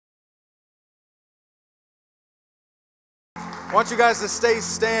I want you guys to stay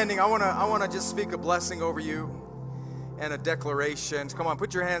standing. I want to just speak a blessing over you and a declaration. Come on,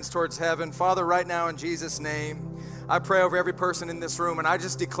 put your hands towards heaven. Father, right now in Jesus' name, I pray over every person in this room, and I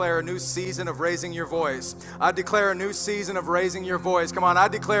just declare a new season of raising your voice. I declare a new season of raising your voice. Come on, I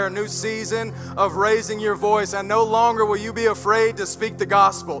declare a new season of raising your voice. And no longer will you be afraid to speak the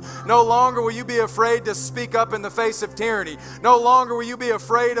gospel. No longer will you be afraid to speak up in the face of tyranny. No longer will you be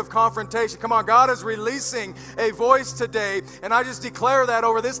afraid of confrontation. Come on, God is releasing a voice today, and I just declare that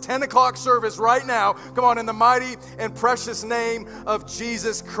over this 10 o'clock service right now. Come on, in the mighty and precious name of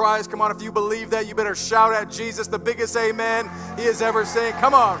Jesus Christ. Come on, if you believe that, you better shout at Jesus the biggest amen he has ever seen.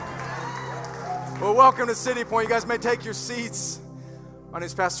 Come on. Well, welcome to Citipointe. You guys may take your seats. My name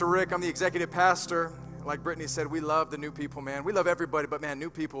is Pastor Rick. I'm the executive pastor. Like Brittany said, we love the new people, man. We love everybody, but man,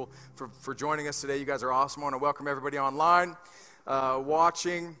 new people for joining us today. You guys are awesome. I want to welcome everybody online,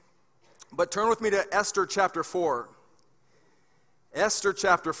 watching. But turn with me to Esther chapter 4. Esther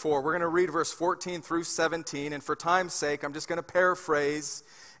chapter 4. We're going to read verse 14 through 17. And for time's sake, I'm just going to paraphrase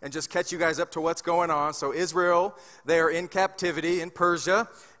and just catch you guys up to what's going on. So Israel, they are in captivity in Persia,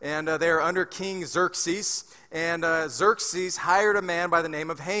 and they are under King Xerxes. And Xerxes hired a man by the name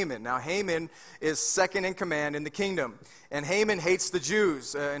of Haman. Now Haman is second in command in the kingdom. And Haman hates the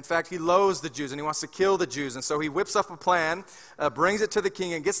Jews. In fact, he loathes the Jews, and he wants to kill the Jews. And so he whips up a plan, brings it to the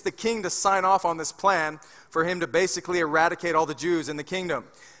king, and gets the king to sign off on this plan for him to basically eradicate all the Jews in the kingdom.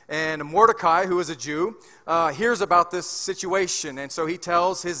 And Mordecai, who is a Jew, hears about this situation. And so he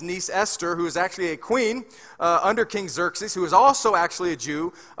tells his niece Esther, who is actually a queen under King Xerxes, who is also actually a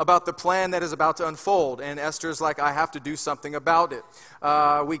Jew, about the plan that is about to unfold. And Esther's like, I have to do something about it.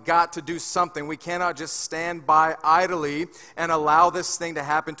 We got to do something. We cannot just stand by idly and allow this thing to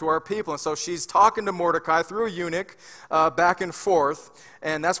happen to our people. And so she's talking to Mordecai through a eunuch back and forth.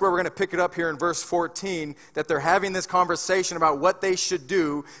 And that's where we're going to pick it up here in verse 14, that they're having this conversation about what they should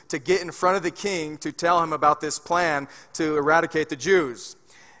do to get in front of the king to tell him about this plan to eradicate the Jews.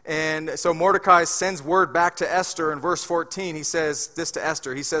 And so Mordecai sends word back to Esther in verse 14. He says this to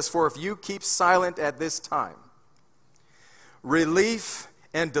Esther. He says, "For if you keep silent at this time, relief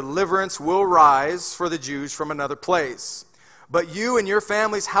and deliverance will rise for the Jews from another place, but you and your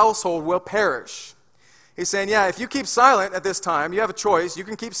family's household will perish." He's saying, yeah, if you keep silent at this time, you have a choice. You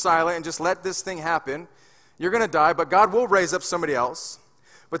can keep silent and just let this thing happen. You're going to die, but God will raise up somebody else.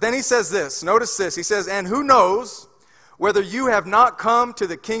 But then he says this. Notice this. He says, "And who knows whether you have not come to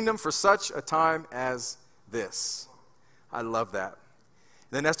the kingdom for such a time as this." I love that.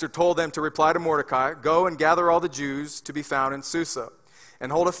 Then Esther told them to reply to Mordecai, "Go and gather all the Jews to be found in Susa,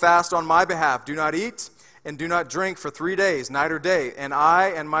 and hold a fast on my behalf. Do not eat and do not drink for 3 days, night or day. And I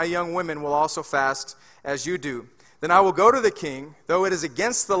and my young women will also fast as you do. Then I will go to the king, though it is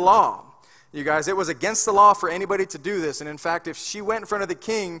against the law." You guys, it was against the law for anybody to do this. And in fact, if she went in front of the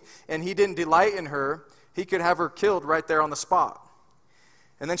king and he didn't delight in her, he could have her killed right there on the spot.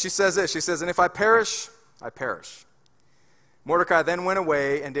 And then she says this. She says, "And if I perish, I perish." Mordecai then went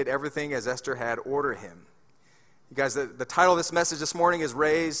away and did everything as Esther had ordered him. You guys, the title of this message this morning is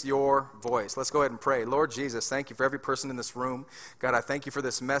Raise Your Voice. Let's go ahead and pray. Lord Jesus, thank you for every person in this room. God, I thank you for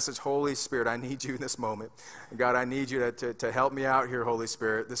this message. Holy Spirit, I need you in this moment. God, I need you to help me out here, Holy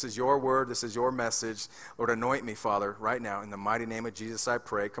Spirit. This is your word. This is your message. Lord, anoint me, Father, right now. In the mighty name of Jesus, I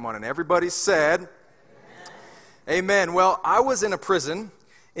pray. Come on, and everybody said, Amen. Well, I was in a prison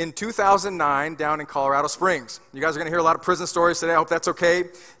in 2009 down in Colorado Springs. You guys are going to hear a lot of prison stories today. I hope that's okay.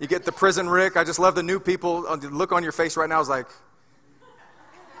 You get the prison Rick. I just love the new people. The look on your face right now is like,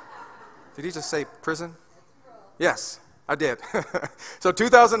 did he just say prison? Yes, I did. So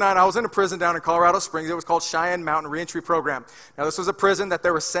 2009, I was in a prison down in Colorado Springs. It was called Cheyenne Mountain Reentry Program. Now, this was a prison that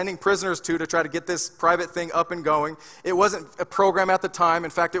they were sending prisoners to try to get this private thing up and going. It wasn't a program at the time.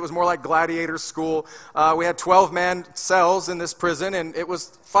 In fact, it was more like gladiator school. We had 12-man cells in this prison, and it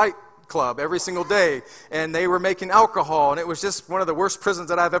was fight club every single day, and they were making alcohol, and it was just one of the worst prisons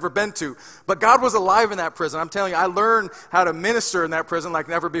that I've ever been to. But God was alive in that prison. I'm telling you, I learned how to minister in that prison like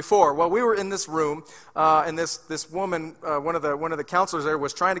never before. Well, we were in this room, and this woman, one of the counselors there,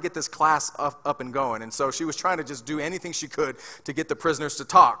 was trying to get this class up and going, and so she was trying to just do anything she could to get the prisoners to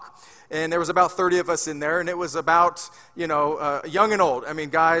talk. And there was about 30 of us in there, and it was about, young and old. I mean,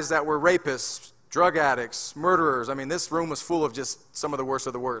 guys that were rapists, drug addicts, murderers. I mean, this room was full of just some of the worst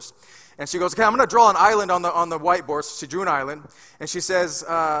of the worst. And she goes, "Okay, I'm going to draw an island on the whiteboard." So she drew an island, and she says,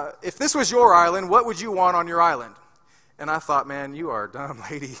 "If this was your island, what would you want on your island?" And I thought, man, you are a dumb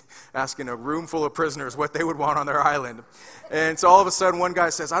lady asking a room full of prisoners what they would want on their island. And so all of a sudden, one guy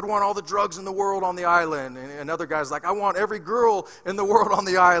says, I'd want all the drugs in the world on the island. And another guy's like, I want every girl in the world on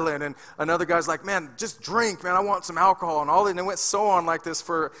the island. And another guy's like, man, just drink, man, I want some alcohol. And it went so on like this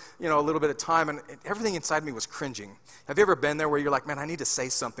for, a little bit of time. And everything inside me was cringing. Have you ever been there where you're like, man, I need to say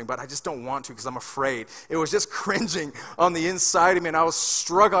something, but I just don't want to because I'm afraid? It was just cringing on the inside of me, and I was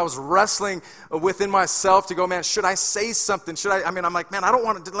struggling. I was wrestling within myself to go, man, should I say something? I'm like, man, I don't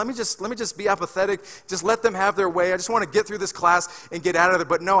want to. Let me just be apathetic. Just let them have their way. I just want to get through this class and get out of it.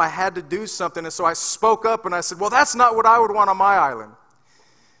 But no, I had to do something, and so I spoke up and I said, well, that's not what I would want on my island.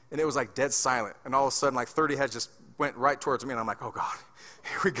 And it was like dead silent, and all of a sudden, like 30 heads just went right towards me, and I'm like, oh God.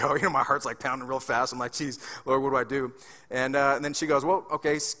 Here we go. My heart's like pounding real fast. I'm like, geez, Lord, what do I do? And then she goes, well,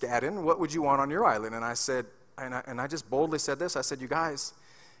 okay, Scadden, what would you want on your island? And I said, and I just boldly said this. I said, you guys,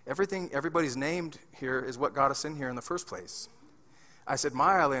 everybody's named here is what got us in here in the first place. I said,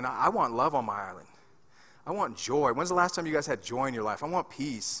 my island, I want love on my island. I want joy. When's the last time you guys had joy in your life? I want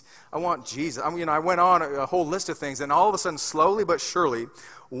peace. I want Jesus. I went on a whole list of things, and all of a sudden, slowly but surely,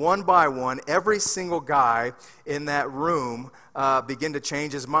 one by one, every single guy in that room began to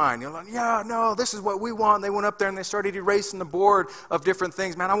change his mind. Like, yeah, no, this is what we want. They went up there and they started erasing the board of different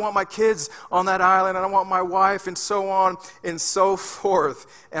things. Man, I want my kids on that island, and I want my wife, and so on and so forth.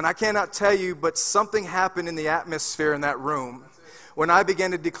 And I cannot tell you, but something happened in the atmosphere in that room. When I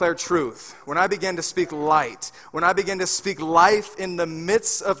began to declare truth, when I began to speak light, when I began to speak life in the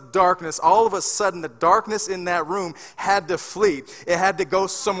midst of darkness, all of a sudden the darkness in that room had to flee. It had to go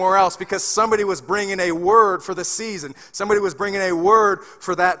somewhere else because somebody was bringing a word for the season. Somebody was bringing a word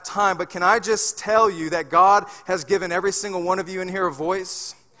for that time. But can I just tell you that God has given every single one of you in here a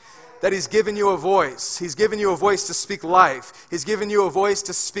voice? That He's given you a voice. He's given you a voice to speak life. He's given you a voice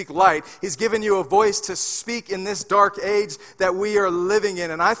to speak light. He's given you a voice to speak in this dark age that we are living in.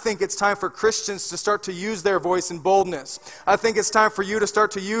 And I think it's time for Christians to start to use their voice in boldness. I think it's time for you to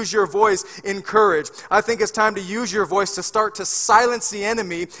start to use your voice in courage. I think it's time to use your voice to start to silence the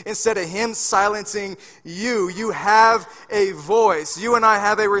enemy instead of him silencing you. You have a voice. You and I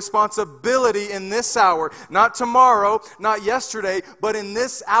have a responsibility in this hour. Not tomorrow, not yesterday, but in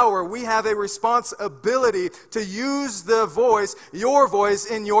this hour. We have a responsibility to use the voice, your voice,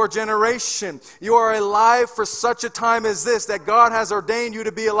 in your generation. You are alive for such a time as this, that God has ordained you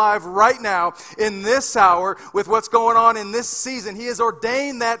to be alive right now, in this hour, with what's going on in this season. He has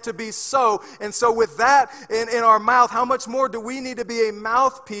ordained that to be so. And so with that in our mouth, how much more do we need to be a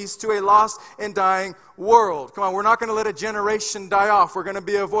mouthpiece to a lost and dying world? Come on, we're not going to let a generation die off. We're going to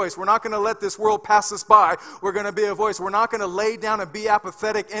be a voice. We're not going to let this world pass us by. We're going to be a voice. We're not going to lay down and be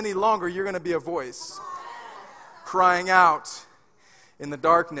apathetic any longer. You're going to be a voice crying out in the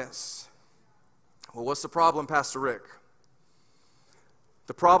darkness. Well, what's the problem, Pastor Rick?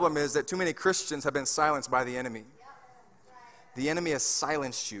 The problem is that too many Christians have been silenced by the enemy. The enemy has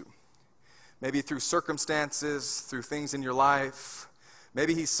silenced you. Maybe through circumstances, through things in your life.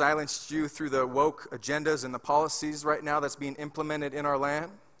 Maybe he silenced you through the woke agendas and the policies right now that's being implemented in our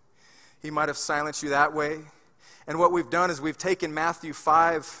land. He might have silenced you that way. And what we've done is we've taken Matthew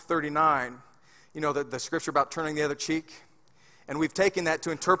 5:39, the scripture about turning the other cheek, and we've taken that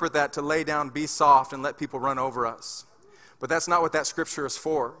to interpret that to lay down, be soft, and let people run over us. But that's not what that scripture is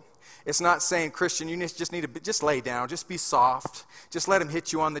for. It's not saying, Christian, you just need to just lay down, just be soft, just let him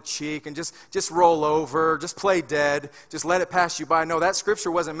hit you on the cheek, and just roll over, just play dead, just let it pass you by. No, that scripture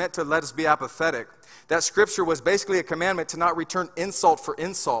wasn't meant to let us be apathetic. That scripture was basically a commandment to not return insult for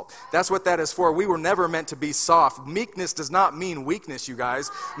insult. That's what that is for. We were never meant to be soft. Meekness does not mean weakness, you guys.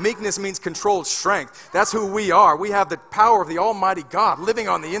 Meekness means controlled strength. That's who we are. We have the power of the Almighty God living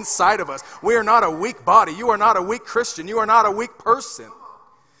on the inside of us. We are not a weak body. You are not a weak Christian. You are not a weak person.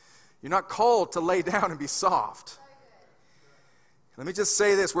 You're not called to lay down and be soft. Let me just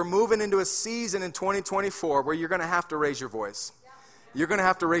say this. We're moving into a season in 2024 where you're going to have to raise your voice. You're going to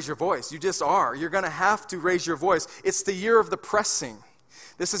have to raise your voice. You just are. You're going to have to raise your voice. It's the year of the pressing.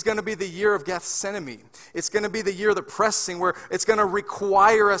 This is going to be the year of Gethsemane. It's going to be the year of the pressing where it's going to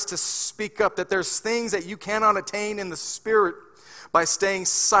require us to speak up, that there's things that you cannot attain in the Spirit by staying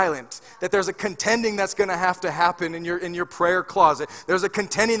silent, that there's a contending that's going to have to happen in your prayer closet. There's a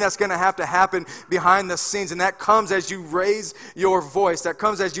contending that's going to have to happen behind the scenes, and that comes as you raise your voice. That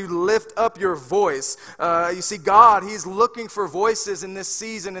comes as you lift up your voice. You see, God, He's looking for voices in this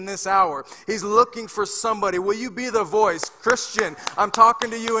season, in this hour. He's looking for somebody. Will you be the voice? Christian, I'm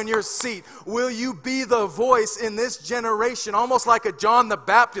talking to you in your seat. Will you be the voice in this generation, almost like a John the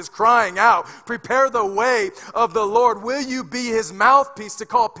Baptist crying out, prepare the way of the Lord? Will you be His mouthpiece to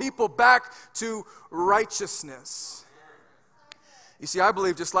call people back to righteousness? You see, I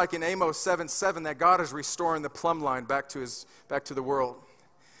believe just like in Amos 7:7 that God is restoring the plumb line back to the world.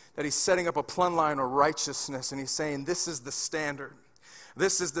 That he's setting up a plumb line of righteousness, and he's saying, this is the standard.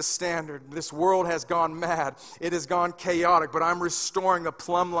 This is the standard. This world has gone mad. It has gone chaotic, but I'm restoring the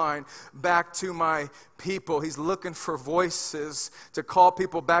plumb line back to my people. He's looking for voices to call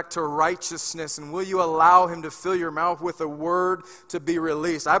people back to righteousness. And will you allow him to fill your mouth with a word to be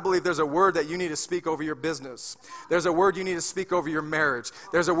released? I believe there's a word that you need to speak over your business. There's a word you need to speak over your marriage.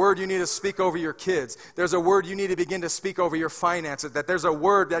 There's a word you need to speak over your kids. There's a word you need to begin to speak over your finances. That there's a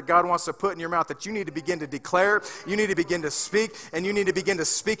word that God wants to put in your mouth that you need to begin to declare. You need to begin to speak, and you need to begin to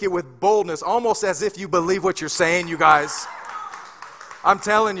speak it with boldness, almost as if you believe what you're saying, you guys. I'm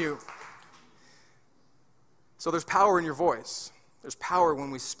telling you. So there's power in your voice. There's power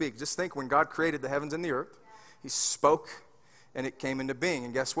when we speak. Just think, when God created the heavens and the earth, he spoke and it came into being.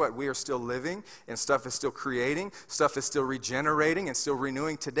 And guess what? We are still living, and stuff is still creating, stuff is still regenerating and still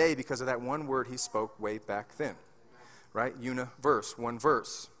renewing today because of that one word he spoke way back then. Right? Universe, one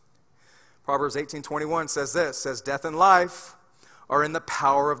verse. Proverbs 18:21 says this, says, death and life are in the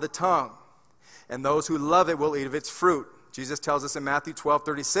power of the tongue, and those who love it will eat of its fruit. Jesus tells us in Matthew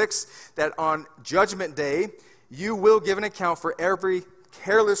 12:36 that on Judgment Day, you will give an account for every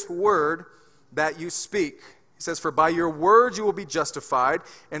careless word that you speak. He says, for by your words you will be justified,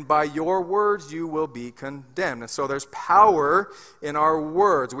 and by your words you will be condemned. And so there's power in our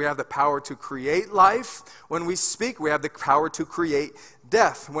words. We have the power to create life when we speak. We have the power to create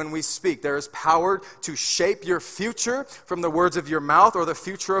death when we speak. There is power to shape your future from the words of your mouth or the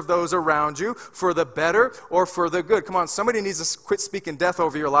future of those around you for the better or for the good. Come on, somebody needs to quit speaking death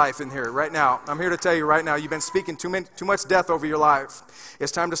over your life in here right now. I'm here to tell you right now, you've been speaking too much death over your life.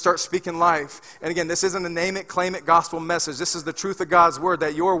 It's time to start speaking life. And again, this isn't a name it, claim it gospel message. This is the truth of God's word,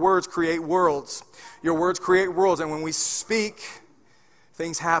 that your words create worlds. Your words create worlds, and when we speak,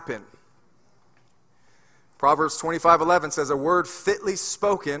 things happen. Proverbs 25:11 says, a word fitly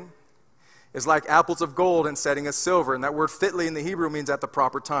spoken is like apples of gold in setting of silver. And that word fitly in the Hebrew means at the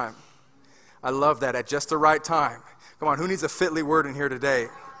proper time. I love that, at just the right time. Come on, who needs a fitly word in here today?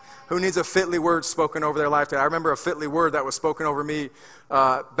 Who needs a fitly word spoken over their life today? I remember a fitly word that was spoken over me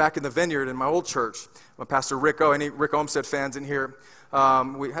back in the vineyard in my old church. My pastor Rick O, any Rick Olmsted fans in here?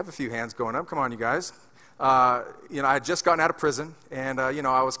 We have a few hands going up. Come on, you guys. I had just gotten out of prison, and,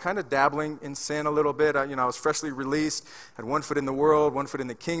 I was kind of dabbling in sin a little bit. I was freshly released, had one foot in the world, one foot in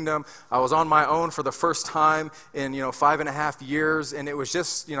the kingdom. I was on my own for the first time in, 5.5 years, and it was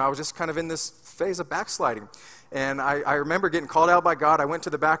just, I was just kind of in this phase of backsliding. And I remember getting called out by God. I went to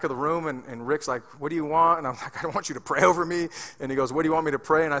the back of the room, and Rick's like, what do you want? And I'm like, I don't want you to pray over me. And he goes, what do you want me to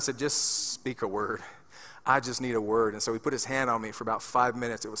pray? And I said, just speak a word. I just need a word. And so he put his hand on me for about 5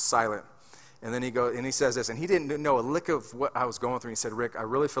 minutes. It was silent. And then he says this, and he didn't know a lick of what I was going through. He said, Rick, I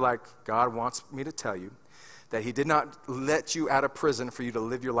really feel like God wants me to tell you that he did not let you out of prison for you to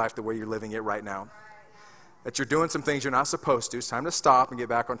live your life the way you're living it right now. That you're doing some things you're not supposed to. It's time to stop and get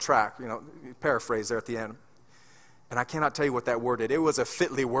back on track. Paraphrase there at the end. And I cannot tell you what that word did. It was a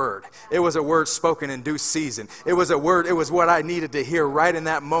fitly word. It was a word spoken in due season. It was a word, it was what I needed to hear right in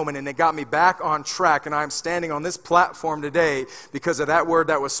that moment, and it got me back on track. And I'm standing on this platform today because of that word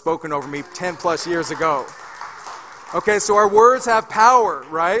that was spoken over me 10 plus years ago. Okay, so our words have power,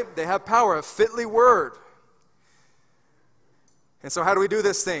 right? They have power, a fitly word. And so how do we do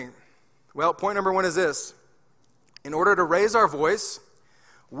this thing? Well, point number 1 is this. In order to raise our voice,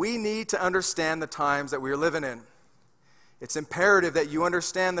 we need to understand the times that we are living in. It's imperative that you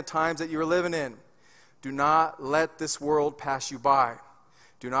understand the times that you're living in. Do not let this world pass you by.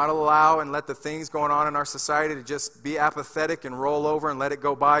 Do not allow and let the things going on in our society to just be apathetic and roll over and let it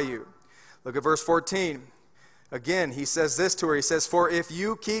go by you. Look at verse 14. Again, he says this to her. He says, for if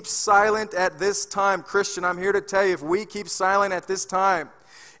you keep silent at this time, Christian, I'm here to tell you, if we keep silent at this time,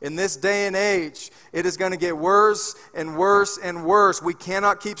 in this day and age, it is going to get worse and worse and worse. We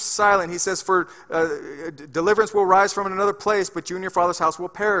cannot keep silent. He says, for deliverance will rise from another place, but you and your father's house will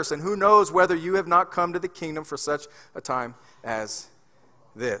perish. And who knows whether you have not come to the kingdom for such a time as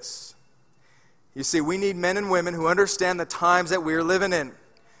this. You see, we need men and women who understand the times that we are living in,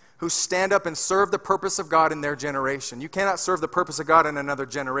 who stand up and serve the purpose of God in their generation. You cannot serve the purpose of God in another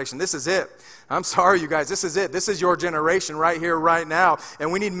generation. This is it. I'm sorry, you guys. This is it. This is your generation right here, right now.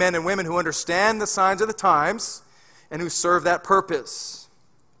 And we need men and women who understand the signs of the times and who serve that purpose.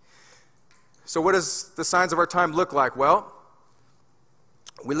 So what does the signs of our time look like? Well,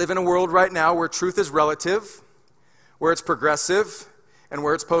 we live in a world right now where truth is relative, where it's progressive, and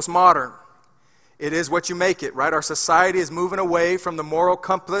where it's postmodern. It is what you make it, right? Our society is moving away from the moral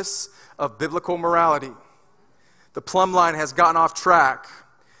compass of biblical morality. The plumb line has gotten off track.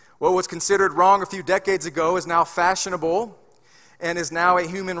 What was considered wrong a few decades ago is now fashionable and is now a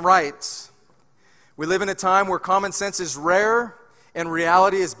human right. We live in a time where common sense is rare and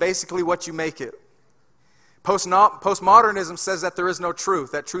reality is basically what you make it. Postmodernism says that there is no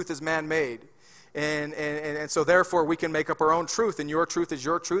truth, that truth is man-made. And so therefore we can make up our own truth, and your truth is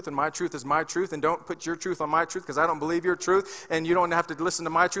your truth, and my truth is my truth, and don't put your truth on my truth because I don't believe your truth, and you don't have to listen to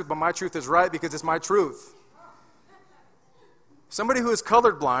my truth, but my truth is right because it's my truth. Somebody who is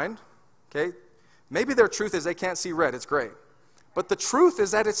colorblind, okay, maybe their truth is they can't see red, it's gray. But the truth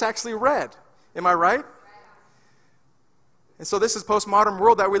is that it's actually red. Am I right? And so this is postmodern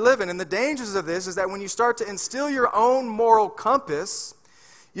world that we live in. And the dangers of this is that when you start to instill your own moral compass,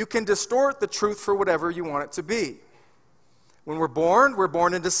 you can distort the truth for whatever you want it to be. When we're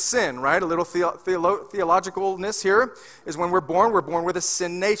born into sin, right? A little theologicalness here is when we're born with a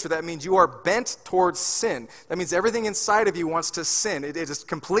sin nature. That means you are bent towards sin. That means everything inside of you wants to sin. It is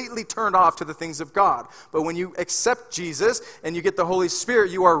completely turned off to the things of God. But when you accept Jesus and you get the Holy Spirit,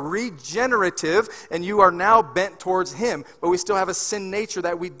 you are regenerative and you are now bent towards Him. But we still have a sin nature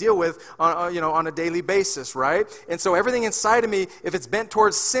that we deal with on a daily basis, right? And so everything inside of me, if it's bent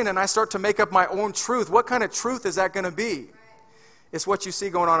towards sin and I start to make up my own truth, what kind of truth is that going to be? It's what you see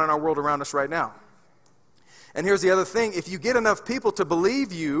going on in our world around us right now. And here's the other thing. If you get enough people to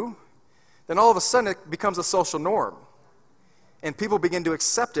believe you, then all of a sudden it becomes a social norm. And people begin to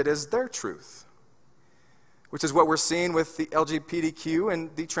accept it as their truth, which is what we're seeing with the LGBTQ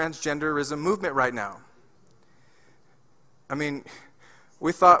and the transgenderism movement right now. I mean,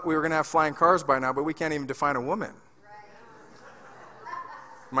 we thought we were going to have flying cars by now, but we can't even define a woman.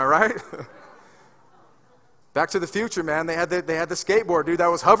 Am I right? Back to the Future, man. They had the skateboard, dude. That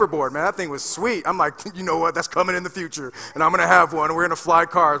was hoverboard, man. That thing was sweet. I'm like, you know what? That's coming in the future, and I'm going to have one, and we're going to fly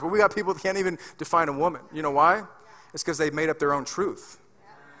cars. But we got people that can't even define a woman. You know why? It's because they've made up their own truth.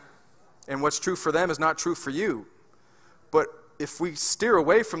 And what's true for them is not true for you. But if we steer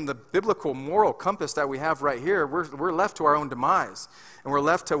away from the biblical moral compass that we have right here, we're left to our own demise, and we're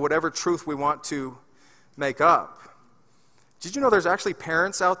left to whatever truth we want to make up. Did you know there's actually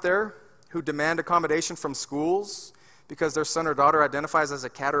parents out there who demand accommodation from schools because their son or daughter identifies as a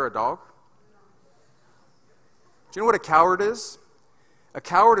cat or a dog? Do you know what a coward is? A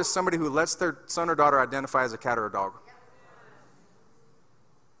coward is somebody who lets their son or daughter identify as a cat or a dog.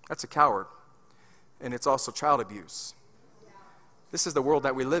 That's a coward. And it's also child abuse. This is the world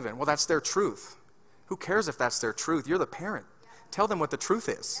that we live in. Well, that's their truth. Who cares if that's their truth? You're the parent. Tell them what the truth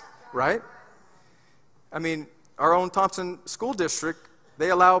is, right? I mean, our own Thompson School District, they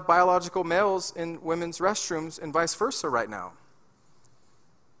allow biological males in women's restrooms and vice versa right now.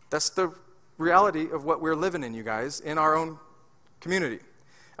 That's the reality of what we're living in, you guys, in our own community.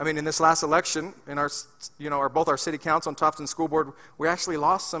 I mean, in this last election, in both our city council and Thompson School Board, we actually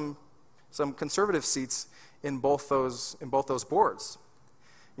lost some conservative seats in both those boards.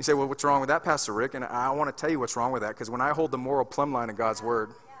 You say, well, what's wrong with that, Pastor Rick? And I want to tell you what's wrong with that, because when I hold the moral plumb line of God's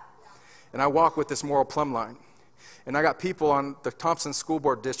Word, and I walk with this moral plumb line, and I got people on the Thompson School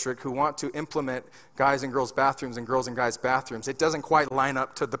Board District who want to implement guys and girls bathrooms and girls and guys bathrooms. It doesn't quite line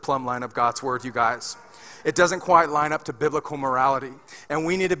up to the plumb line of God's Word, you guys. It doesn't quite line up to biblical morality. And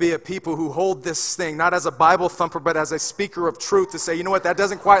we need to be a people who hold this thing, not as a Bible thumper, but as a speaker of truth, to say, you know what, that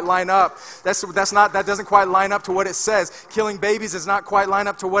doesn't quite line up. That doesn't quite line up to what it says. Killing babies does not quite line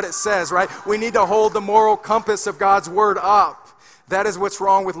up to what it says, right? We need to hold the moral compass of God's Word up. That is what's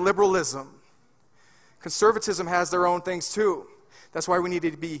wrong with liberalism. Conservatism has their own things too. That's why we need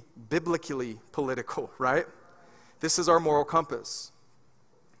to be biblically political, right? This is our moral compass.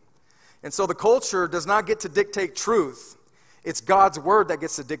 And so the culture does not get to dictate truth. It's God's Word that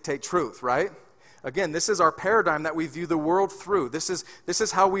gets to dictate truth, right? Again, this is our paradigm that we view the world through. This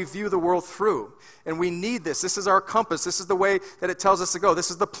is how we view the world through. And we need this. This is our compass. This is the way that it tells us to go. This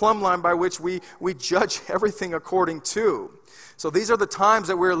is the plumb line by which we judge everything according to. So these are the times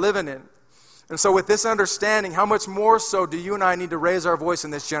that we're living in. And so with this understanding, how much more so do you and I need to raise our voice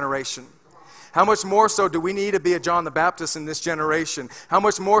in this generation? How much more so do we need to be a John the Baptist in this generation? How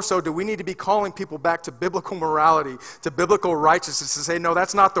much more so do we need to be calling people back to biblical morality, to biblical righteousness, to say, no,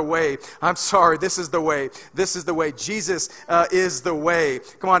 that's not the way. I'm sorry, this is the way. This is the way. Jesus is the way.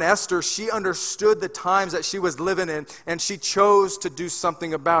 Come on, Esther, she understood the times that she was living in, and she chose to do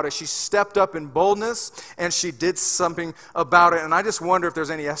something about it. She stepped up in boldness, and she did something about it. And I just wonder if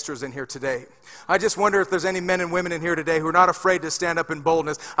there's any Esthers in here today. I just wonder if there's any men and women in here today who are not afraid to stand up in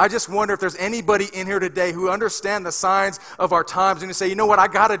boldness. I just wonder if there's any anybody in here today who understand the signs of our times and you say, you know what, I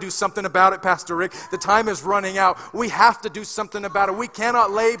got to do something about it, Pastor Rick. The time is running out. We have to do something about it. We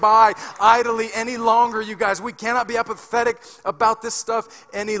cannot lay by idly any longer, you guys. We cannot be apathetic about this stuff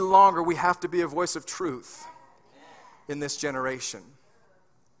any longer. We have to be a voice of truth in this generation.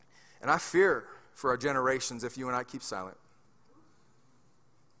 And I fear for our generations if you and I keep silent.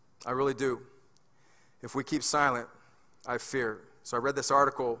 I really do. If we keep silent, I fear. So I read this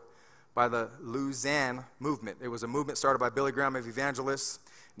article by the Lausanne movement. It was a movement started by Billy Graham of Evangelists.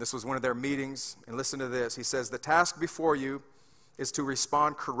 This was one of their meetings. And listen to this. He says, the task before you is to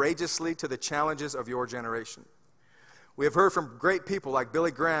respond courageously to the challenges of your generation. We have heard from great people like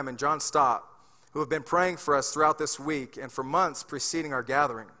Billy Graham and John Stott who have been praying for us throughout this week and for months preceding our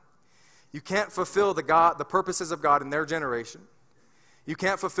gathering. You can't fulfill the purposes of God in their generation. You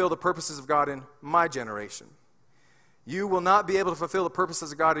can't fulfill the purposes of God in my generation. You will not be able to fulfill the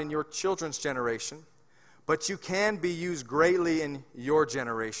purposes of God in your children's generation, but you can be used greatly in your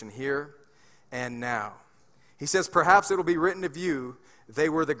generation, here and now. He says, perhaps it will be written of you, they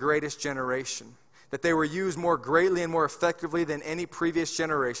were the greatest generation, that they were used more greatly and more effectively than any previous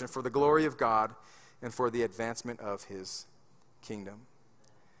generation for the glory of God and for the advancement of His kingdom.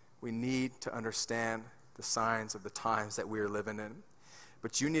 We need to understand the signs of the times that we are living in.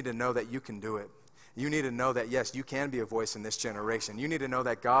 But you need to know that you can do it. You need to know that, yes, you can be a voice in this generation. You need to know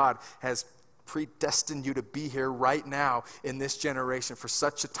that God has predestined you to be here right now in this generation for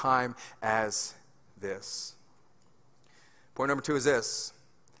such a time as this. Point number 2 is this.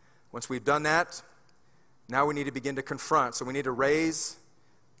 Once we've done that, now we need to begin to confront. So we need to raise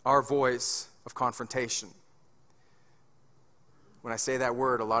our voice of confrontation. When I say that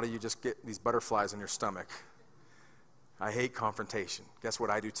word, a lot of you just get these butterflies in your stomach. I hate confrontation. Guess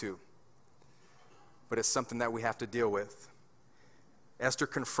what? I do too. But it's something that we have to deal with. Esther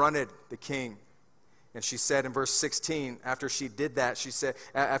confronted the king, and she said in verse 16, after she did that, she said,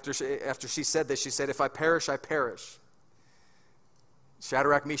 after she said this, she said, if I perish, I perish.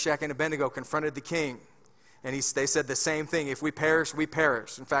 Shadrach, Meshach, and Abednego confronted the king, and they said the same thing. If we perish, we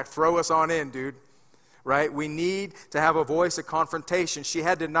perish. In fact, throw us on in, dude. Right? We need to have a voice of confrontation. She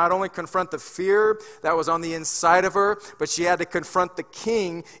had to not only confront the fear that was on the inside of her, but she had to confront the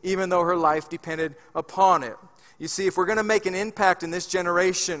king, even though her life depended upon it. You see, if we're going to make an impact in this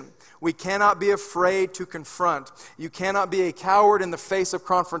generation, we cannot be afraid to confront. You cannot be a coward in the face of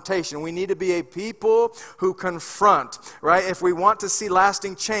confrontation. We need to be a people who confront, right? If we want to see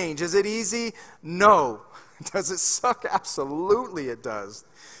lasting change, is it easy? No. Does it suck? Absolutely it does.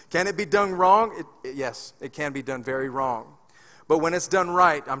 Can it be done wrong? Yes, it can be done very wrong. But when it's done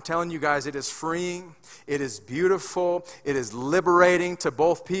right, I'm telling you guys, it is freeing, it is beautiful, it is liberating to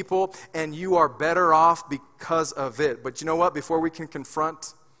both people, and you are better off because of it. But you know what? Before we can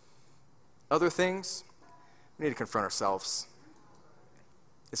confront other things, we need to confront ourselves.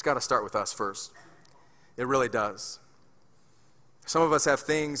 It's got to start with us first. It really does. Some of us have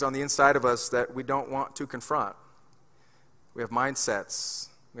things on the inside of us that we don't want to confront. We have mindsets.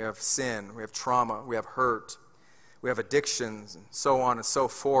 We have sin, we have trauma, we have hurt, we have addictions, and so on and so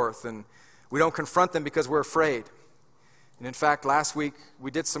forth. And we don't confront them because we're afraid. And in fact, last week, we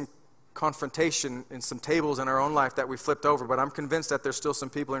did some confrontation in some tables in our own life that we flipped over. But I'm convinced that there's still some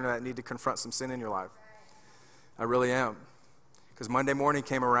people in there that need to confront some sin in your life. I really am. Because Monday morning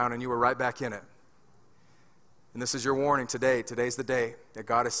came around and you were right back in it. And this is your warning today. Today's the day that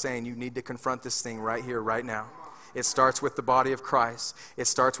God is saying you need to confront this thing right here, right now. It starts with the body of Christ. It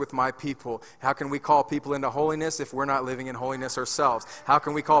starts with my people. How can we call people into holiness if we're not living in holiness ourselves? How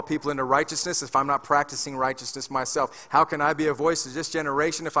can we call people into righteousness if I'm not practicing righteousness myself? How can I be a voice of this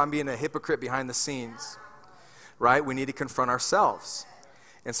generation if I'm being a hypocrite behind the scenes? Right? We need to confront ourselves.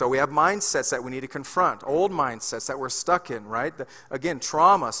 And so we have mindsets that we need to confront, old mindsets that we're stuck in, right? Again,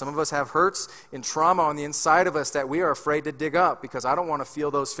 trauma. Some of us have hurts and trauma on the inside of us that we are afraid to dig up because I don't want to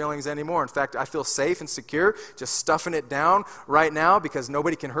feel those feelings anymore. In fact, I feel safe and secure just stuffing it down right now because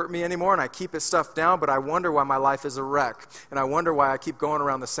nobody can hurt me anymore, and I keep it stuffed down, but I wonder why my life is a wreck. And I wonder why I keep going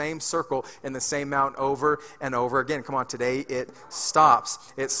around the same circle in the same mountain over and over again. Come on, today it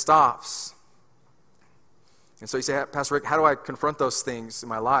stops. It stops. And so you say, Pastor Rick, how do I confront those things in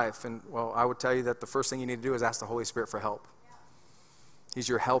my life? And, well, I would tell you that the first thing you need to do is ask the Holy Spirit for help. He's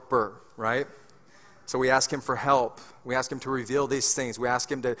your helper, right? So we ask Him for help. We ask Him to reveal these things. We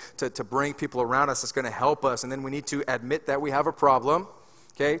ask Him to bring people around us that's going to help us. And then we need to admit that we have a problem.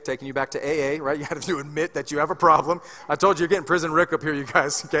 Okay, taking you back to AA, right? You have to admit that you have a problem. I told you you're getting prison Rick up here, you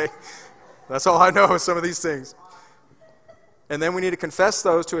guys, okay? That's all I know is some of these things. And then we need to confess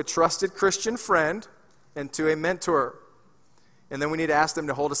those to a trusted Christian friend and to a mentor. And then we need to ask them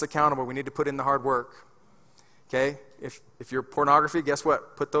to hold us accountable. We need to put in the hard work. Okay? If you're pornography, guess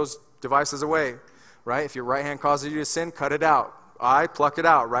what? Put those devices away, right? If your right hand causes you to sin, cut it out. Eye, pluck it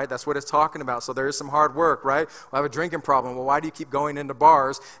out, right? That's what it's talking about. So there is some hard work, right? I have a drinking problem. Well, why do you keep going into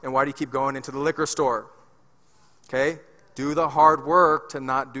bars, and why do you keep going into the liquor store? Okay? Do the hard work to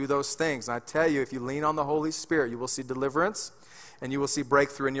not do those things. And I tell you, if you lean on the Holy Spirit, you will see deliverance, and you will see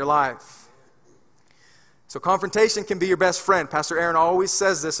breakthrough in your life. So confrontation can be your best friend. Pastor Aaron always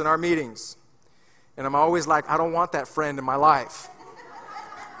says this in our meetings. And I'm always like, I don't want that friend in my life.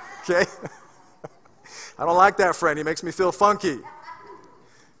 Okay? I don't like that friend. He makes me feel funky.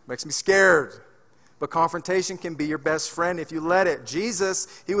 Makes me scared. But confrontation can be your best friend if you let it.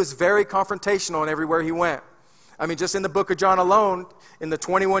 Jesus, he was very confrontational in everywhere he went. I mean, just in the book of John alone, in the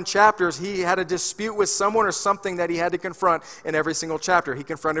 21 chapters, he had a dispute with someone or something that he had to confront in every single chapter. He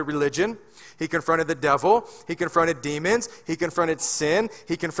confronted religion. He confronted the devil. He confronted demons. He confronted sin.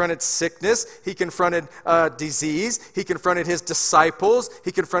 He confronted sickness. He confronted disease. He confronted his disciples.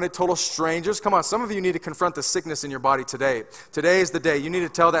 He confronted total strangers. Come on, some of you need to confront the sickness in your body today. Today is the day. You need to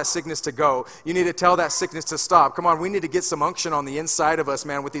tell that sickness to go. You need to tell that sickness to stop. Come on, we need to get some unction on the inside of us,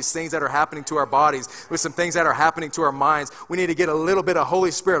 man, with these things that are happening to our bodies, with some things that are happening to our minds. We need to get a little bit of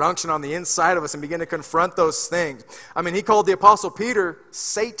Holy Spirit unction on the inside of us and begin to confront those things. I mean, he called the Apostle Peter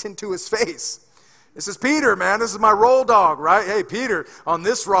Satan to his face. This is Peter, man. This is my roll dog, right? Hey, Peter, on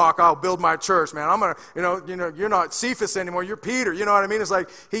this rock I'll build my church, man. I'm going to, you're not Cephas anymore. You're Peter. You know what I mean? It's like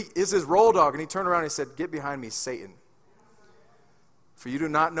he is his roll dog. And he turned around and he said, get behind me, Satan. For you do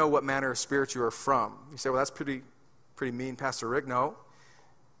not know what manner of spirit you are from. You say, well, that's pretty mean, Pastor Rick. No,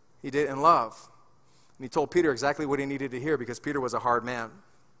 he did it in love. And he told Peter exactly what he needed to hear because Peter was a hard man.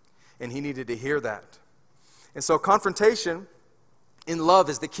 And he needed to hear that. And so confrontation in love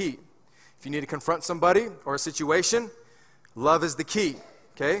is the key. If you need to confront somebody or a situation, love is the key,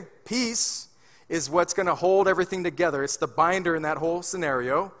 okay? Peace is what's going to hold everything together. It's the binder in that whole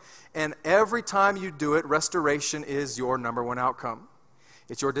scenario. And every time you do it, restoration is your number one outcome.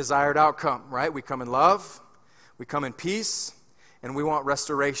 It's your desired outcome, right? We come in love, we come in peace, and we want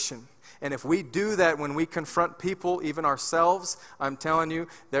restoration. And if we do that when we confront people, even ourselves, I'm telling you,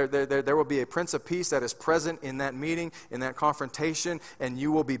 there will be a Prince of Peace that is present in that meeting, in that confrontation, and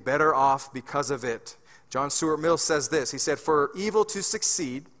you will be better off because of it. John Stuart Mill says this. He said, for evil to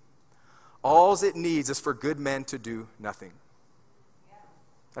succeed, all it needs is for good men to do nothing.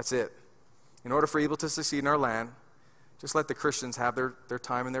 That's it. In order for evil to succeed in our land, just let the Christians have their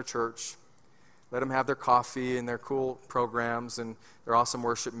time in their church. Let them have their coffee and their cool programs and their awesome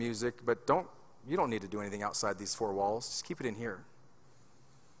worship music. But you don't need to do anything outside these four walls. Just keep it in here.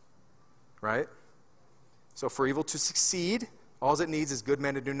 Right? So for evil to succeed, all it needs is good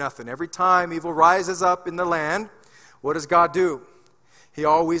men to do nothing. Every time evil rises up in the land, what does God do? He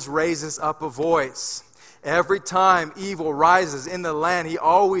always raises up a voice. Every time evil rises in the land, he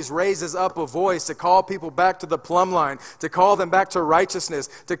always raises up a voice to call people back to the plumb line, to call them back to righteousness,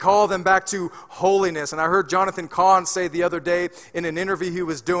 to call them back to holiness. And I heard Jonathan Cahn say the other day in an interview he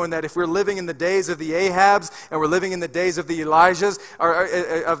was doing that if we're living in the days of the Ahabs and we're living in the days of the Elijahs, or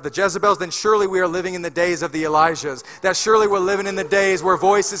of the Jezebels, then surely we are living in the days of the Elijahs. That surely we're living in the days where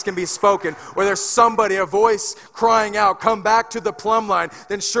voices can be spoken, where there's somebody, a voice crying out, come back to the plumb line.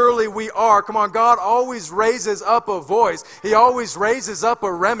 Then surely we are. Come on, God always raises up a voice. He always raises up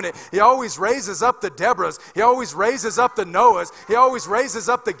a remnant. He always raises up the Deborahs. He always raises up the Noahs. He always raises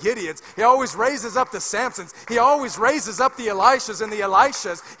up the Gideons. He always raises up the Samsons. He always raises up the Elishas and the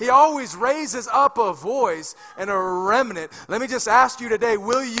Elishas. He always raises up a voice and a remnant. Let me just ask you today,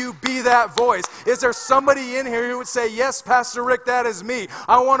 will you be that voice? Is there somebody in here who would say, yes, Pastor Rick, that is me.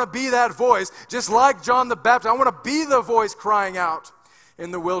 I want to be that voice. Just like John the Baptist, I want to be the voice crying out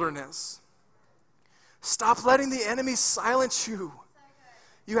in the wilderness. Stop letting the enemy silence you.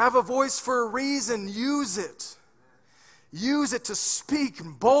 You have a voice for a reason. Use it. Use it to speak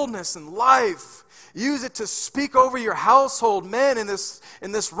in boldness and life. Use it to speak over your household. Men in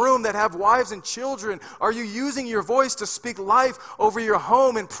this room that have wives and children, are you using your voice to speak life over your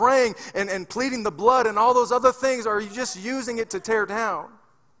home and praying and pleading the blood and all those other things? Or are you just using it to tear down?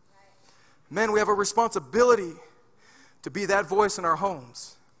 Men, we have a responsibility to be that voice in our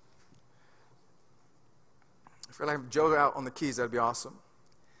homes. If I have Joe out on the keys, that'd be awesome.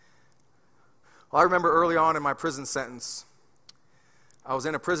 Well, I remember early on in my prison sentence, I was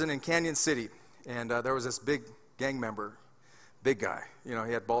in a prison in Canyon City, and there was this big gang member, big guy. You know,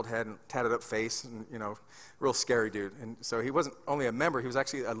 he had bald head and tatted up face, and, you know, real scary dude. And so he wasn't only a member, he was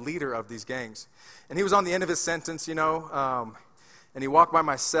actually a leader of these gangs. And he was on the end of his sentence, you know, and he walked by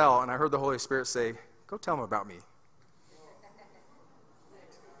my cell, and I heard the Holy Spirit say, go tell him about me.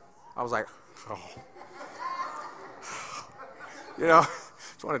 I was like, oh. You know,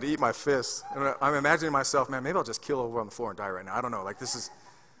 just wanted to eat my fists. And I'm imagining myself, man, maybe I'll just keel over on the floor and die right now. I don't know. Like, this is,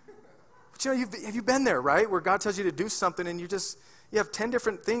 but you know, have you been there, right? Where God tells you to do something and you have 10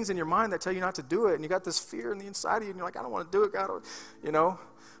 different things in your mind that tell you not to do it. And you got this fear in the inside of you and you're like, I don't want to do it, God, you know.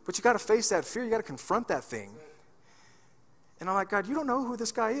 But you got to face that fear. You got to confront that thing. And I'm like, God, you don't know who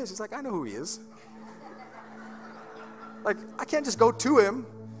this guy is. He's like, I know who he is. Like, I can't just go to him.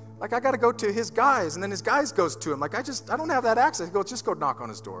 Like, I got to go to his guys, and then his guys goes to him. Like, I don't have that access. He goes, just go knock on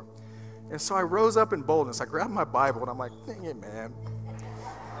his door. And so I rose up in boldness. I grabbed my Bible, and I'm like, dang it, man.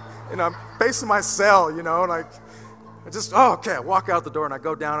 And I'm facing my cell, you know, and I just, okay. I walk out the door, and I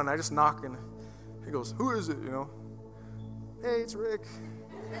go down, and I just knock, and he goes, who is it, you know? Hey, it's Rick.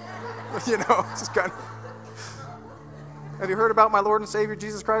 You know, just kind of, have you heard about my Lord and Savior,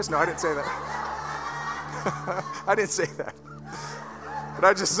 Jesus Christ? No, I didn't say that. I didn't say that. But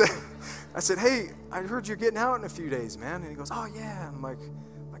I said, hey, I heard you're getting out in a few days, man. And he goes, oh, yeah. I'm like,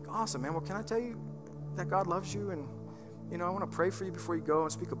 awesome, man. Well, can I tell you that God loves you? And, you know, I want to pray for you before you go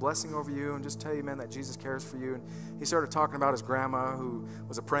and speak a blessing over you and just tell you, man, that Jesus cares for you. And he started talking about his grandma, who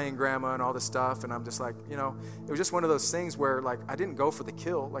was a praying grandma and all this stuff. And I'm just like, you know, it was just one of those things where, like, I didn't go for the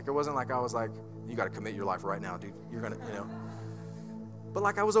kill. Like, it wasn't like I was like, you got to commit your life right now, dude. You're going to, you know. But,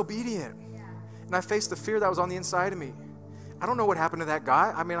 like, I was obedient. And I faced the fear that was on the inside of me. I don't know what happened to that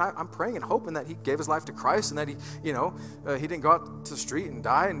guy. I mean, I'm praying and hoping that he gave his life to Christ and that he, you know, he didn't go out to the street and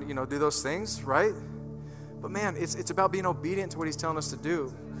die and, you know, do those things, right? But, man, it's about being obedient to what he's telling us to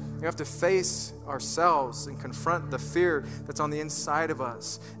do. We have to face ourselves and confront the fear that's on the inside of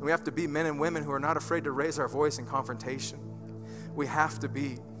us. And we have to be men and women who are not afraid to raise our voice in confrontation. We have to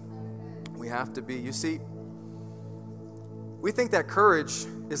be. We have to be. You see, we think that courage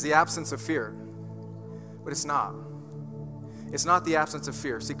is the absence of fear, but it's not. It's not the absence of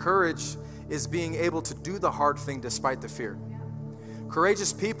fear. See, courage is being able to do the hard thing despite the fear.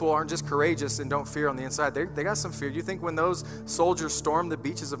 Courageous people aren't just courageous and don't fear on the inside. They got some fear. You think when those soldiers stormed the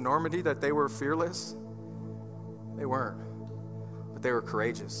beaches of Normandy that they were fearless? They weren't. But they were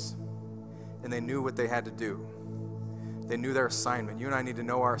courageous. And they knew what they had to do. They knew their assignment. You and I need to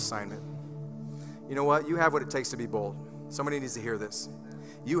know our assignment. You know what? You have what it takes to be bold. Somebody needs to hear this.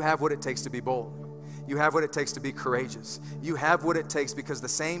 You have what it takes to be bold. You have what it takes to be courageous. You have what it takes because the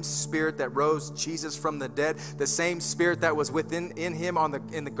same spirit that rose Jesus from the dead, the same spirit that was within him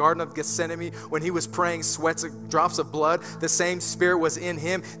in the Garden of Gethsemane when he was praying drops of blood, the same spirit was in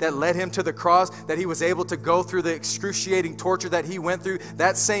him that led him to the cross, that he was able to go through the excruciating torture that he went through.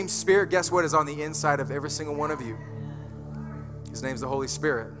 That same spirit, guess what, is on the inside of every single one of you. His name's the Holy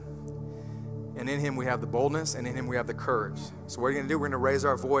Spirit. And in him we have the boldness, and in him we have the courage. So what are you going to do? We're going to raise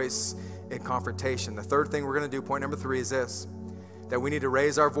our voice in confrontation. The third thing we're going to do, point number 3, is this, that we need to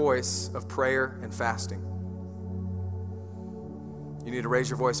raise our voice of prayer and fasting. You need to raise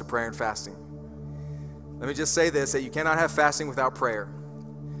your voice of prayer and fasting. Let me just say this, that you cannot have fasting without prayer.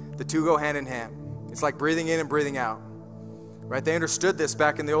 The two go hand in hand. It's like breathing in and breathing out, right? They understood this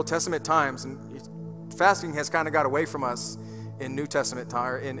back in the Old Testament times, and fasting has kind of got away from us in New Testament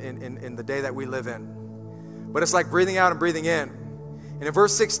time, in the day that we live in. But it's like breathing out and breathing in. And in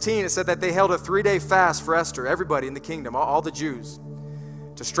verse 16, it said that they held a 3-day fast for Esther, everybody in the kingdom, all the Jews,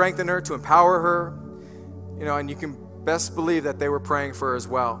 to strengthen her, to empower her. You know, and you can best believe that they were praying for her as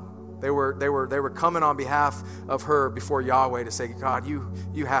well. They were coming on behalf of her before Yahweh to say, God,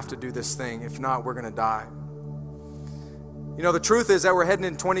 you have to do this thing. If not, we're going to die. You know, the truth is that we're heading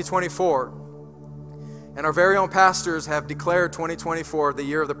in 2024. And our very own pastors have declared 2024 the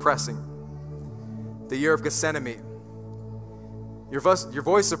year of the pressing, the year of Gethsemane. Your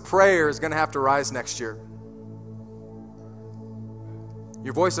voice of prayer is going to have to rise next year.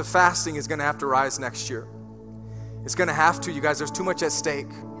 Your voice of fasting is going to have to rise next year. It's going to have to, you guys. There's too much at stake.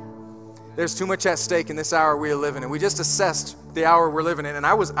 There's too much at stake in this hour we are living in. We just assessed the hour we're living in, and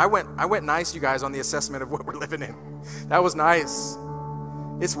I went nice, you guys, on the assessment of what we're living in. That was nice.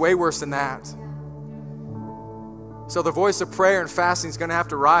 It's way worse than that. So the voice of prayer and fasting is going to have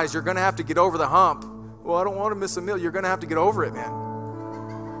to rise. You're going to have to get over the hump. Well, I don't want to miss a meal. You're going to have to get over it, man.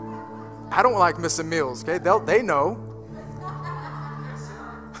 I don't like missing meals, okay? They know.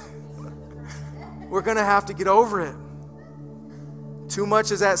 We're going to have to get over it. Too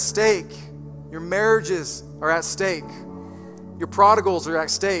much is at stake. Your marriages are at stake. Your prodigals are at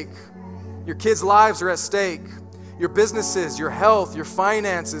stake. Your kids' lives are at stake. Your businesses, your health, your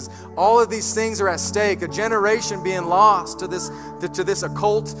finances, all of these things are at stake. A generation being lost to this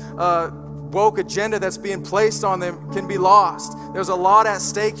occult woke agenda that's being placed on them can be lost. There's a lot at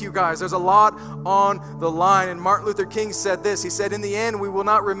stake, you guys. There's a lot on the line. And Martin Luther King said this. He said, in the end, we will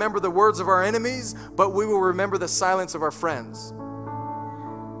not remember the words of our enemies, but we will remember the silence of our friends.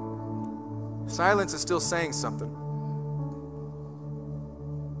 Silence is still saying something.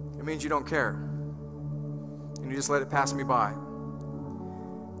 It means you don't care. And you just let it pass me by.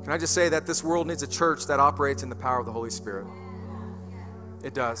 Can I just say that this world needs a church that operates in the power of the Holy Spirit?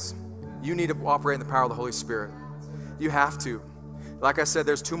 It does. You need to operate in the power of the Holy Spirit. You have to. Like I said,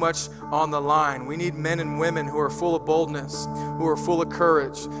 there's too much on the line. We need men and women who are full of boldness, who are full of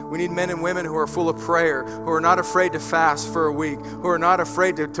courage. We need men and women who are full of prayer, who are not afraid to fast for a week, who are not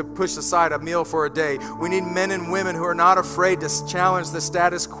afraid to push aside a meal for a day. We need men and women who are not afraid to challenge the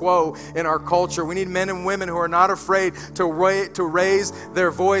status quo in our culture. We need men and women who are not afraid to raise their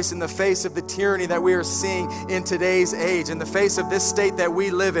voice in the face of the tyranny that we are seeing in today's age, in the face of this state that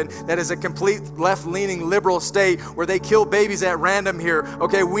we live in, that is a complete left-leaning liberal state where they kill babies at random here.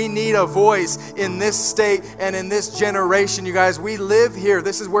 Okay, we need a voice in this state and in this generation, you guys. We live here.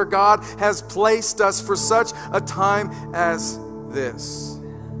 This is where God has placed us for such a time as this.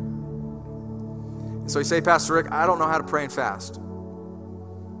 So you say, Pastor Rick, I don't know how to pray and fast.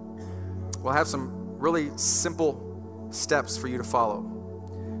 Well, I have some really simple steps for you to follow.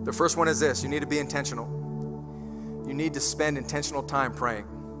 The first one is this. You need to be intentional. You need to spend intentional time praying.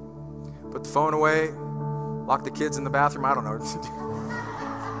 Put the phone away, lock the kids in the bathroom, I don't know.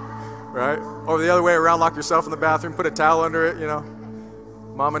 Right? Or the other way around, lock yourself in the bathroom, put a towel under it, you know.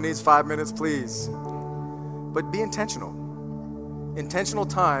 Mama needs 5 minutes, please. But be intentional. Intentional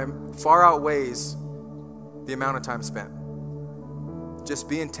time far outweighs the amount of time spent. Just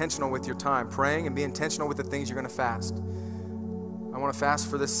be intentional with your time praying, and be intentional with the things you're going to fast. I want to fast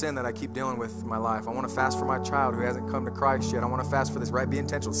for this sin that I keep dealing with in my life. I want to fast for my child who hasn't come to Christ yet. I want to fast for this, right? Be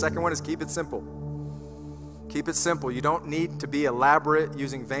intentional. Second one is keep it simple. Keep it simple. You don't need to be elaborate,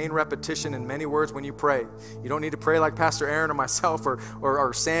 using vain repetition in many words when you pray. You don't need to pray like Pastor Aaron or myself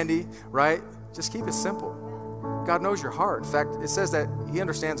or Sandy, right? Just keep it simple. God knows your heart. In fact, it says that He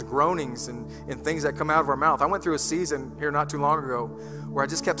understands groanings and things that come out of our mouth. I went through a season here not too long ago where I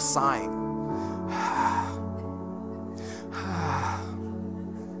just kept sighing.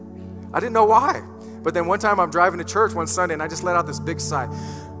 I didn't know why. But then one time I'm driving to church one Sunday and I just let out this big sigh.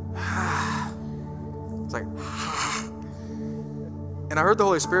 It's like, and I heard the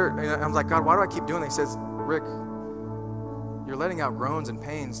Holy Spirit, and I was like, God, why do I keep doing this? He says, Rick, you're letting out groans and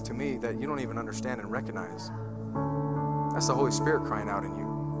pains to me that you don't even understand and recognize. That's the Holy Spirit crying out in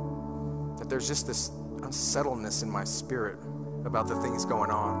you. That there's just this unsettledness in my spirit about the things going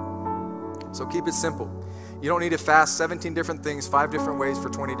on. So keep it simple. You don't need to fast 17 different things, 5 different ways for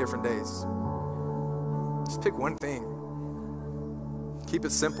 20 different days. Just pick one thing. Keep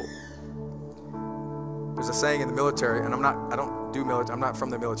it simple. There's a saying in the military, and I'm not from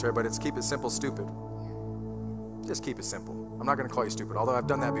the military, but it's keep it simple, stupid. Just keep it simple. I'm not going to call you stupid, although I've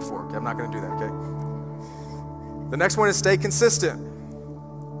done that before. Okay? I'm not going to do that, okay? The next one is stay consistent.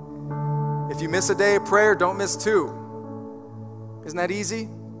 If you miss a day of prayer, don't miss 2. Isn't that easy?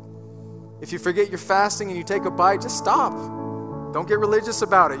 If you forget you're fasting and you take a bite, just stop. Don't get religious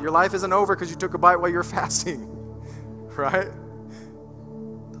about it. Your life isn't over because you took a bite while you're fasting, right?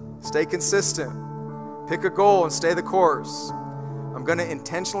 Stay consistent. Pick a goal and stay the course. I'm going to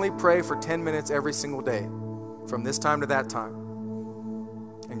intentionally pray for 10 minutes every single day from this time to that time.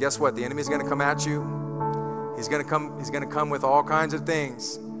 And guess what? The enemy's going to come at you. He's going to come with all kinds of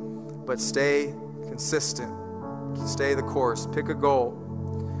things. But stay consistent. Stay the course. Pick a goal.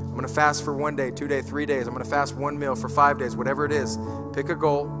 I'm going to fast for 1 day, 2 days, 3 days. I'm going to fast 1 meal for 5 days, whatever it is. Pick a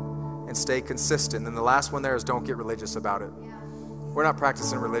goal and stay consistent. And the last one there is don't get religious about it. We're not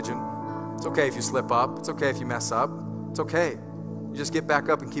practicing religion. It's okay if you slip up. It's okay if you mess up. It's okay. You just get back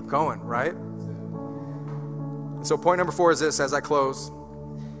up and keep going, right? And so point number 4 is this as I close.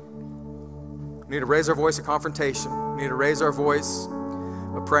 We need to raise our voice of confrontation. We need to raise our voice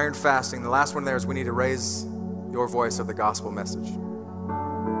of prayer and fasting. The last one there is we need to raise your voice of the gospel message.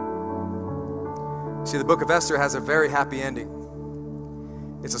 See, the book of Esther has a very happy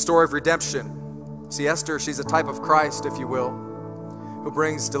ending. It's a story of redemption. See, Esther, she's a type of Christ, if you will, who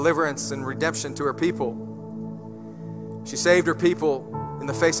brings deliverance and redemption to her people. She saved her people in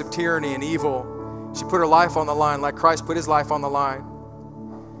the face of tyranny and evil. She put her life on the line like Christ put his life on the line.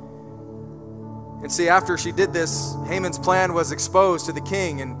 And see, after she did this, Haman's plan was exposed to the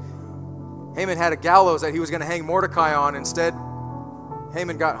king, and Haman had a gallows that he was going to hang Mordecai on. Instead,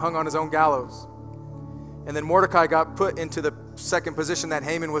 Haman got hung on his own gallows. And then Mordecai got put into the second position that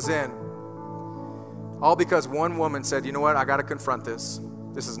Haman was in. All because one woman said, you know what, I got to confront this.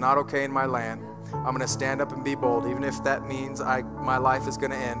 This is not okay in my land. I'm going to stand up and be bold, even if that means my life is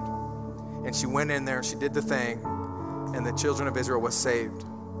going to end. And she went in there and she did the thing, and the children of Israel was saved.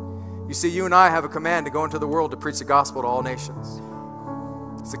 You see, you and I have a command to go into the world to preach the gospel to all nations.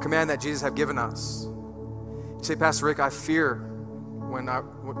 It's the command that Jesus have given us. You say, Pastor Rick, I fear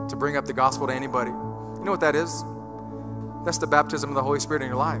to bring up the gospel to anybody. You know what that is? That's the baptism of the Holy Spirit in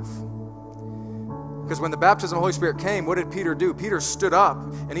your life. Because when the baptism of the Holy Spirit came, what did Peter do? Peter stood up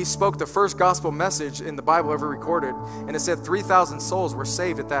and he spoke the first gospel message in the Bible ever recorded. And it said 3,000 souls were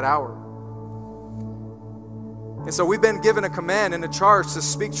saved at that hour. And so we've been given a command and a charge to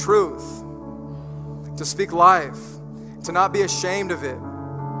speak truth, to speak life, to not be ashamed of it.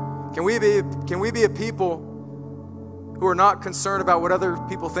 Can we be a people who are not concerned about what other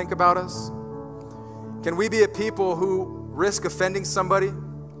people think about us? Can we be a people who risk offending somebody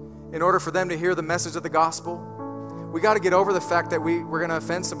in order for them to hear the message of the gospel? We got to get over the fact that we're going to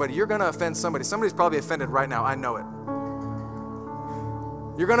offend somebody. You're going to offend somebody. Somebody's probably offended right now. I know it.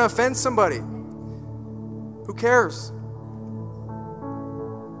 You're going to offend somebody. Who cares?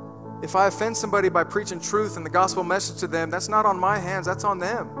 If I offend somebody by preaching truth and the gospel message to them, that's not on my hands, that's on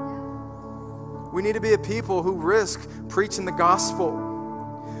them. We need to be a people who risk preaching the gospel,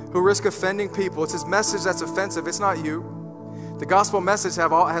 who risk offending people. It's his message that's offensive. It's not you. The gospel message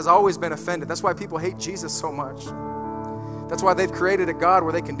has always been offended. That's why people hate Jesus so much. That's why they've created a God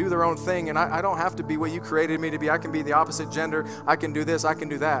where they can do their own thing, and I don't have to be what you created me to be. I can be the opposite gender. I can do this. I can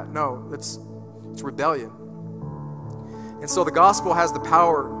do that. No, it's rebellion. And so the gospel has the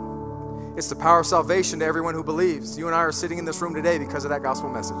power. It's the power of salvation to everyone who believes. You and I are sitting in this room today because of that gospel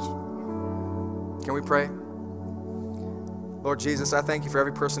message. Can we pray? Lord Jesus, I thank you for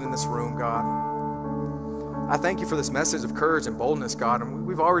every person in this room, God. I thank you for this message of courage and boldness, God. And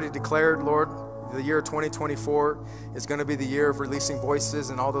we've already declared, Lord, the year 2024 is going to be the year of releasing voices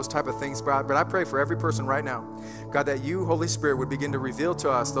and all those type of things, God. But I pray for every person right now, God, that you, Holy Spirit, would begin to reveal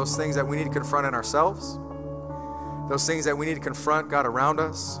to us those things that we need to confront in ourselves, those things that we need to confront, God, around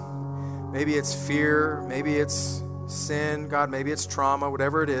us. Maybe it's fear, maybe it's sin, God, maybe it's trauma,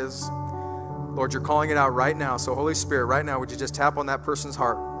 whatever it is. Lord, you're calling it out right now. So Holy Spirit, right now, would you just tap on that person's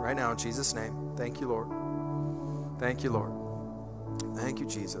heart right now in Jesus' name? Thank you, Lord. Thank you, Lord. Thank you,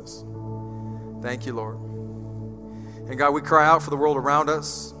 Jesus. Thank you, Lord. And God, we cry out for the world around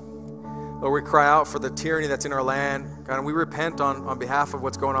us. Lord, we cry out for the tyranny that's in our land. God, and we repent on behalf of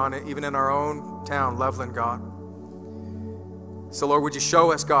what's going on, even in our own town, Loveland, God. So, Lord, would you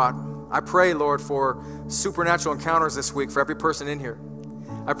show us, God? I pray, Lord, for supernatural encounters this week for every person in here.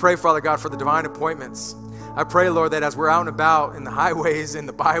 I pray, Father God, for the divine appointments. I pray, Lord, that as we're out and about in the highways and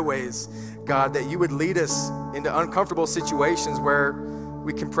the byways, God, that you would lead us into uncomfortable situations where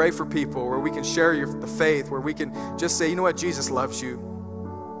we can pray for people, where we can share the faith, where we can just say, you know what, Jesus loves you.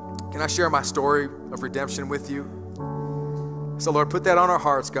 Can I share my story of redemption with you? So, Lord, put that on our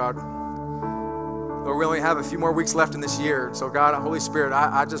hearts, God. Lord, we only have a few more weeks left in this year. So, God, Holy Spirit,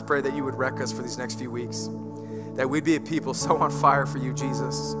 I just pray that you would wreck us for these next few weeks, that we'd be a people so on fire for you,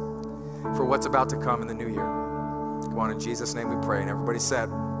 Jesus, for what's about to come in the new year. Come on, in Jesus' name we pray. And everybody said,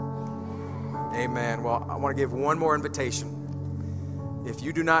 amen. Well, I want to give one more invitation. If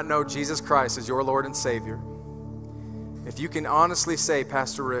you do not know Jesus Christ as your Lord and Savior, if you can honestly say,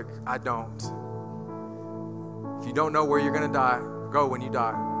 Pastor Rick, I don't. If you don't know where you're going to go when you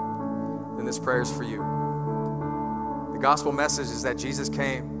die, then this prayer is for you. The gospel message is that Jesus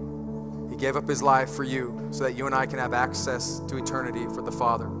came. He gave up his life for you so that you and I can have access to eternity for the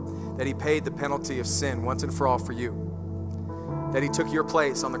Father. That he paid the penalty of sin once and for all for you. That he took your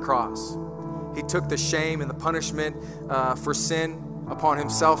place on the cross. He took the shame and the punishment for sin upon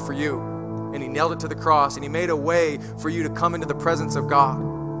himself for you. And he nailed it to the cross. And he made a way for you to come into the presence of God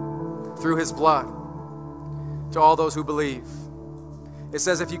through his blood to all those who believe. It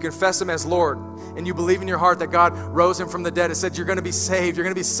says if you confess him as Lord and you believe in your heart that God rose him from the dead, it said you're going to be saved. You're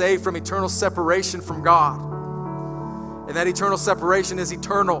going to be saved from eternal separation from God. And that eternal separation is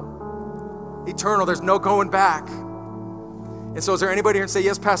eternal. Eternal. There's no going back. And so is there anybody here and say,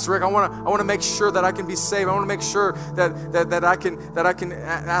 yes, Pastor Rick, I want to make sure that I can be saved. I want to make sure that I can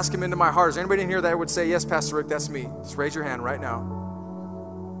ask him into my heart. Is there anybody in here that would say, yes, Pastor Rick, that's me? Just raise your hand right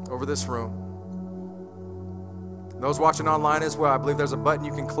now over this room. Those watching online as well, I believe there's a button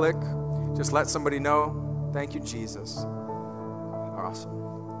you can click. Just let somebody know. Thank you, Jesus. Awesome.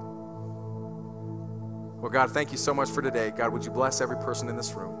 Well, God, thank you so much for today. God, would you bless every person in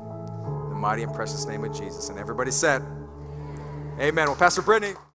this room? In the mighty and precious name of Jesus. And everybody said, amen. Well, Pastor Brittany.